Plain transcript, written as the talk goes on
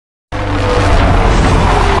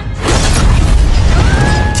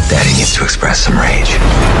some rage.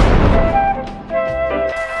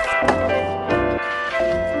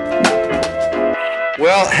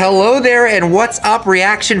 Well, hello there, and what's up,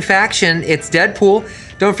 Reaction Faction? It's Deadpool.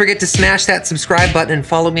 Don't forget to smash that subscribe button and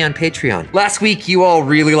follow me on Patreon. Last week, you all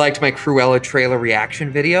really liked my Cruella trailer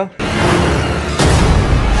reaction video.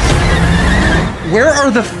 Where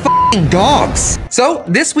are the f***ing dogs? So,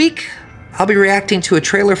 this week, I'll be reacting to a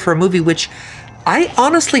trailer for a movie which I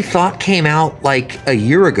honestly thought came out like a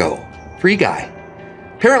year ago. Free Guy.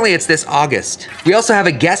 Apparently, it's this August. We also have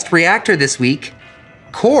a guest reactor this week,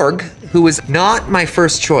 Korg, who was not my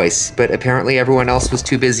first choice, but apparently everyone else was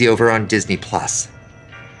too busy over on Disney+.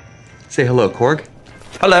 Say hello, Korg.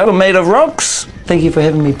 Hello, I'm made of rocks. Thank you for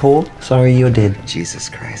having me, Paul. Sorry you're dead. Jesus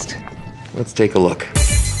Christ. Let's take a look.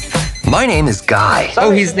 My name is Guy.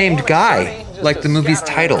 Oh, he's named Guy, like the movie's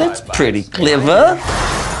title. That's pretty clever.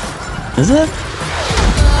 Is it?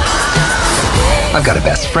 I've got a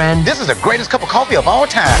best friend. This is the greatest cup of coffee of all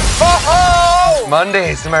time.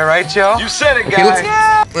 Mondays, am I right, Joe? You said it, Okay,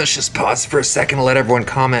 guy. let's just pause for a second to let everyone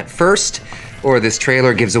comment first, or this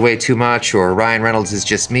trailer gives away too much, or Ryan Reynolds is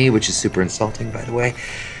just me, which is super insulting, by the way.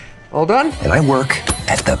 All done? And I work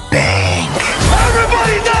at the bank.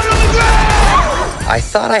 Everybody down on the ground! I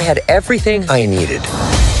thought I had everything I needed.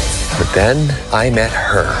 But then I met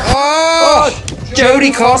her. Oh,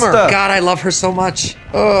 Jodie Comer. Foster. God, I love her so much.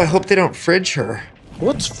 Oh, I hope they don't fridge her.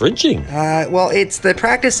 What's fridging? Well, it's the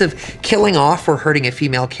practice of killing off or hurting a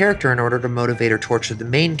female character in order to motivate or torture the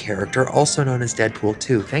main character, also known as Deadpool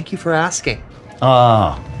 2. Thank you for asking.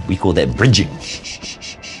 We call that bridging.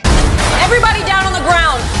 Everybody down on the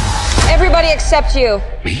ground. Everybody except you.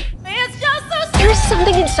 Me? It's just so There's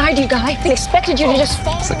something inside you, Guy. They expected you to just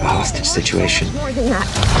fall. It's like a hostage situation. More than that.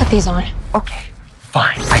 Put these on. Okay,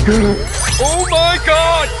 fine. I do. Oh my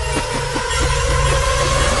God!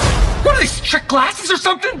 What are these, trick glasses or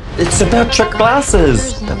something? It's about trick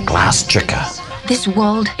glasses. The glass tricker. This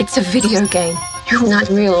world, it's a video game. You're not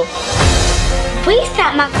real. We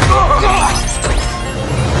set my...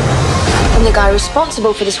 I'm the guy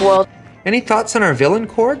responsible for this world. Any thoughts on our villain,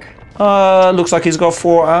 Korg? Looks like he's got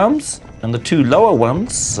 4 arms, and the 2 lower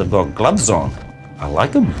ones have got gloves on. I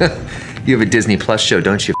like him. You have a Disney Plus show,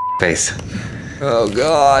 don't you, face? Oh,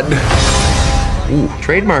 God. Ooh,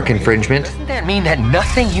 trademark infringement. Doesn't that mean that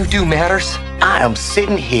nothing you do matters? I am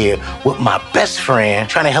sitting here with my best friend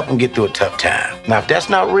trying to help him get through a tough time. Now, if that's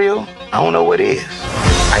not real, I don't know what is.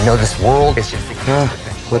 I know this world is just...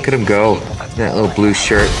 Look at him go. That little blue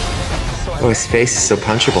shirt. Oh, his face is so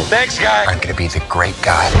punchable. Thanks, guy. I'm gonna be the great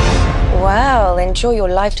guy. Well, enjoy your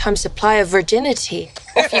lifetime supply of virginity.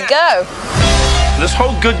 Off you go. This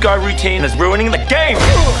whole good guy routine is ruining the game.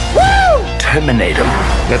 Woo! Terminate him.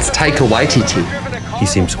 That's Taika Waititi. He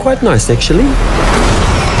seems quite nice, actually.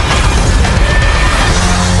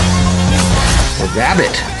 A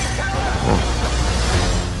rabbit.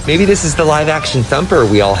 Oh. Maybe this is the live-action Thumper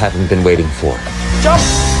we all haven't been waiting for. Jump!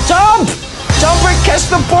 Jump! Jump and catch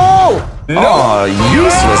the ball! No,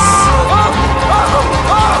 useless.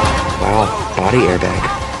 Wow, body airbag.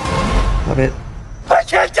 Love it. I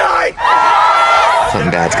can't die!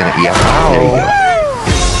 Something bad's gonna... Yep, there you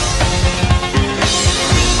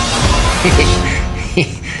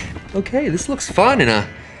go. Okay, this looks fun in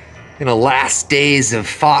a last days of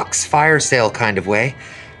Fox fire sale kind of way.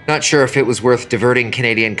 Not sure if it was worth diverting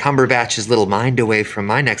Canadian Cumberbatch's little mind away from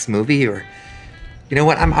my next movie, or... You know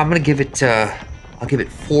what, I'm gonna give it, I'll give it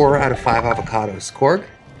 4 out of 5 avocados. Korg?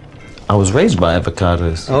 I was raised by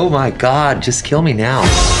avocados. Oh my God, just kill me now.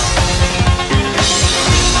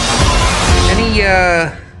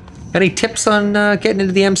 Any tips on getting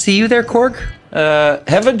into the MCU there, Korg?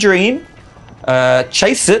 Have a dream,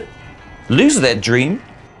 chase it, lose that dream,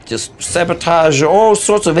 just sabotage all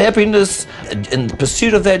sorts of happiness in the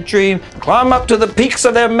pursuit of that dream, climb up to the peaks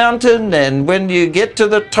of that mountain, and when you get to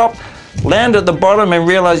the top, land at the bottom and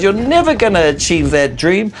realize you're never gonna achieve that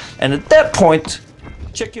dream, and at that point,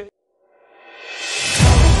 check your...